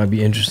 Might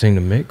be interesting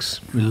to mix.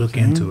 We look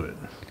into it.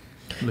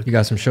 You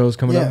got some shows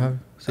coming up,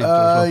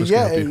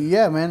 Javi?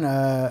 Yeah,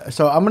 man.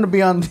 So I'm gonna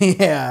be on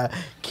the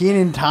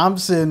Kenan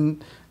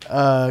Thompson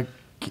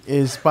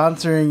is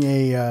sponsoring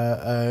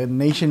a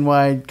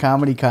nationwide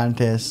comedy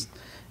contest.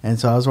 And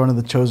so I was one of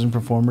the chosen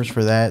performers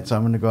for that. So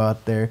I'm gonna go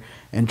out there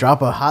and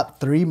drop a hot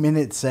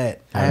 3-minute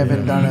set. I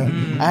haven't done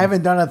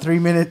a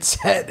 3-minute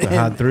set.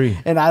 Hot 3.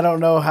 And I don't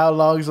know how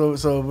long.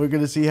 So we're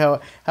gonna see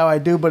how I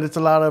do. But it's a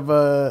lot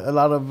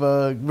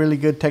of really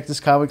good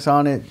Texas comics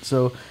on it.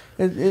 So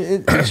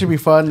it should be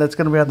fun. That's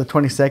gonna be on the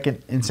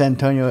 22nd in San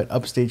Antonio at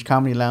Upstage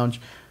Comedy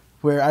Lounge,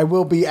 where I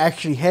will be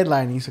actually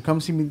headlining. So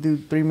come see me do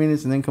 3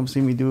 minutes, and then come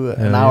see me do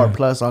an hour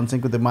plus on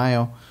Cinco de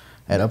Mayo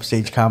at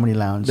Upstage Comedy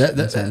Lounge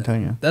in San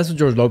Antonio. That's what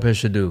George Lopez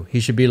should do. He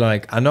should be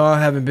like, I know I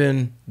haven't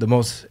been the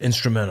most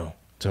instrumental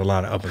to a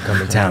lot of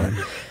up-and-coming talent,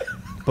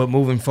 but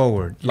moving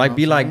forward, like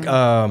be like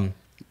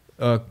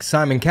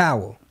Simon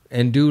Cowell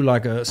and do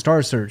like a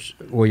Star Search.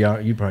 Well,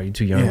 you probably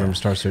too young to remember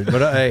Star Search,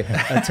 but a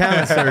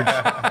talent search.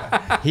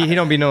 he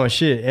don't be knowing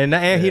shit, and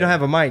he don't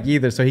have a mic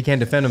either, so he can't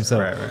defend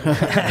himself.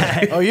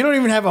 Right. Oh, you don't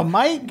even have a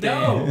mic?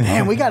 No.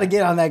 Damn, we got to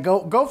get on that.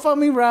 Go fund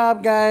me,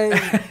 Rob, guys.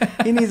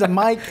 He needs a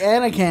mic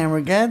and a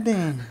camera.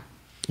 Goddamn.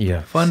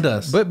 Yeah, Fund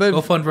us. But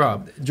Go fund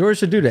Rob. George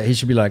should do that. He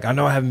should be like, I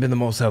know I haven't been the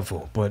most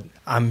helpful, but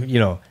I'm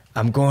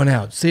going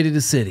out city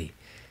to city.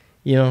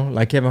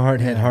 Like Kevin Hart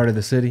had Heart of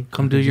the City.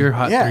 Come do your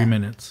hot 3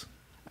 minutes.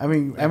 I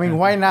mean,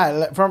 why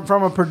not?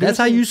 From a producer. That's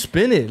how you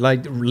spin it.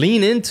 Like,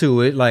 lean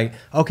into it. Like,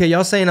 okay,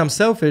 y'all saying I'm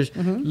selfish.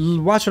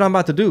 Watch what I'm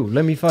about to do.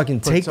 Let me fucking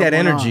take that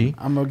energy.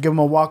 I'm gonna give him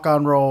a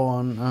walk-on role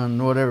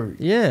on whatever.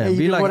 Yeah, hey,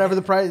 be like whatever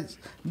the prize.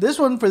 This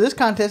one for this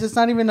contest, it's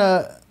not even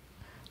a.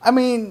 I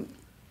mean,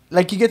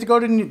 like you get to go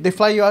to. They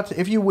fly you out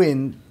if you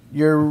win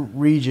your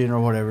region or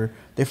whatever.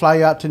 They fly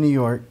you out to New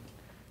York.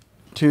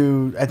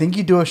 I think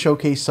you do a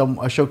showcase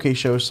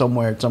show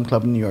somewhere at some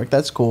club in New York.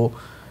 That's cool,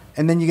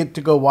 and then you get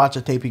to go watch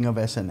a taping of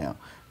SNL.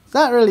 It's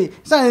not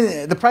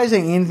the prize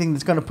ain't anything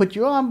that's gonna put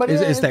you on, but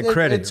it's that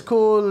credit. It's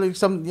cool. Like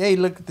hey,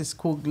 look at this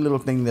cool little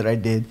thing that I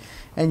did,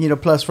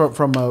 and plus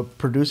from a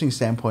producing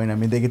standpoint, I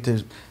mean they get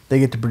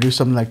to produce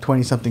something like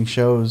 20-something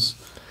shows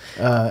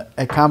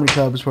at comedy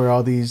clubs where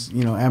all these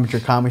amateur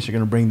comics are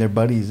gonna bring their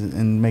buddies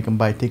and make them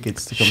buy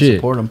tickets to come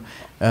support them.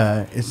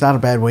 It's not a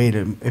bad way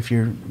to if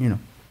you're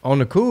On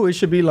the cool, it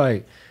should be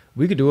like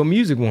we could do a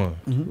music one,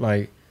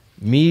 like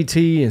me,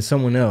 T, and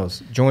someone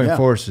else join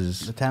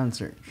forces. The talent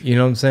search. You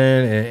know what I'm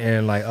saying?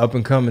 And like up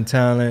and coming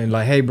talent, and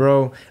like, hey,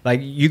 bro,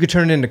 like you could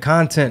turn it into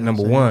content.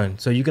 Number one,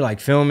 so you could like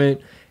film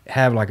it,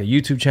 have like a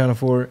YouTube channel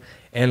for it,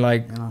 and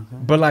like,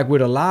 but like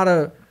with a lot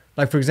of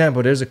like, for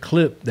example, there's a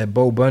clip that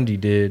Bo Bundy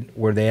did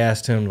where they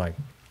asked him like,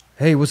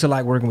 hey, what's it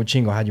like working with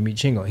Chingo? How'd you meet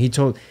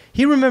Chingo?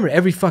 He remembered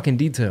every fucking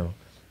detail,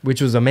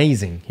 which was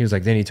amazing. He was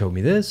like, then he told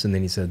me this, and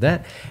then he said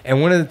that.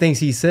 And one of the things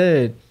he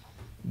said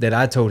that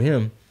I told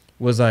him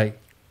was like,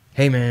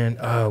 hey, man,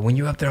 when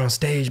you up there on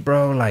stage,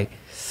 bro, like,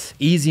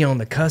 easy on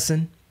the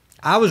cussing.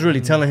 I was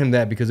really telling him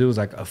that because it was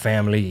like a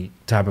family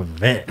type of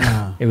event.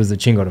 It was the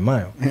Chingo de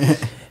Mayo.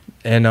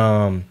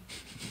 And,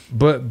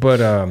 but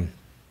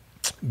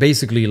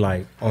basically,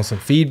 like, on some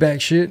feedback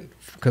shit,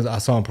 because I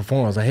saw him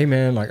perform, I was like, hey,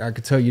 man, like, I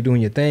could tell you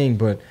doing your thing,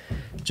 but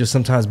just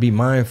sometimes be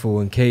mindful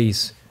in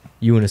case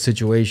you in a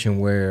situation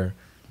where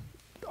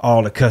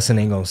all the cussing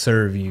ain't gonna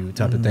serve you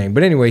type of thing.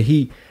 But anyway,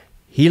 he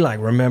like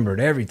remembered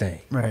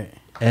everything. Right.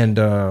 And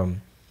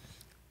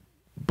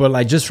but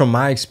like just from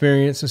my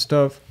experience and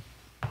stuff,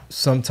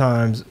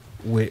 sometimes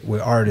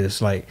with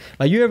artists, like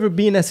you ever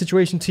be in that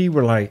situation, T,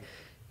 where like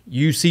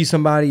you see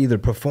somebody either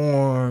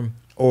perform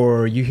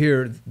or you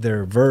hear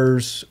their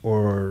verse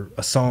or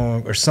a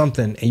song or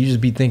something, and you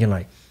just be thinking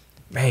like,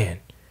 man,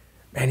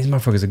 these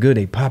motherfuckers are good,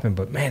 they popping,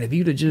 but man, if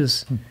you'd have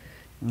just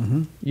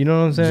you know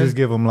what I'm saying? Just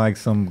give them like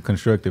some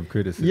constructive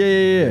criticism.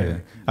 Yeah.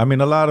 I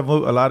mean, a lot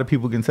of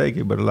people can take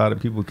it, but a lot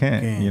of people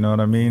can't. You know what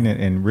I mean?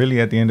 And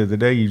really, at the end of the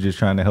day, you're just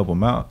trying to help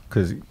them out.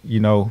 Because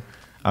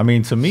I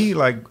mean, to me,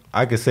 like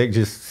I could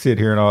just sit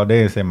here and all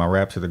day and say my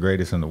raps are the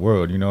greatest in the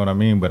world. You know what I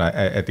mean? But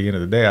at the end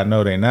of the day, I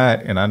know they're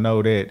not, and I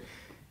know that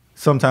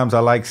sometimes I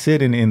like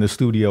sitting in the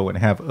studio and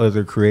have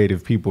other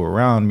creative people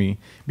around me,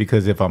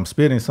 because if I'm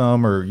spitting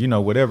some or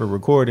whatever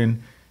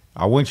recording,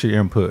 I want your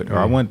input, or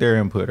I want their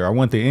input, or I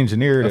want the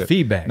engineer to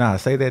feedback. Nah,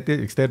 say that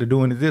instead of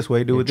doing it this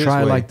way, do it this way.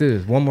 Try it like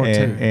this. One more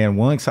time. And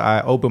once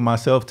I opened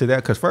myself to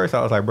that, because first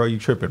I was like, bro, you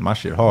tripping? My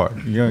shit hard.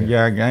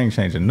 I ain't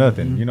changing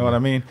nothing. You know what I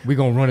mean? We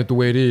gonna run it the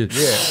way it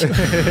is.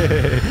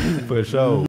 Yeah, for sure.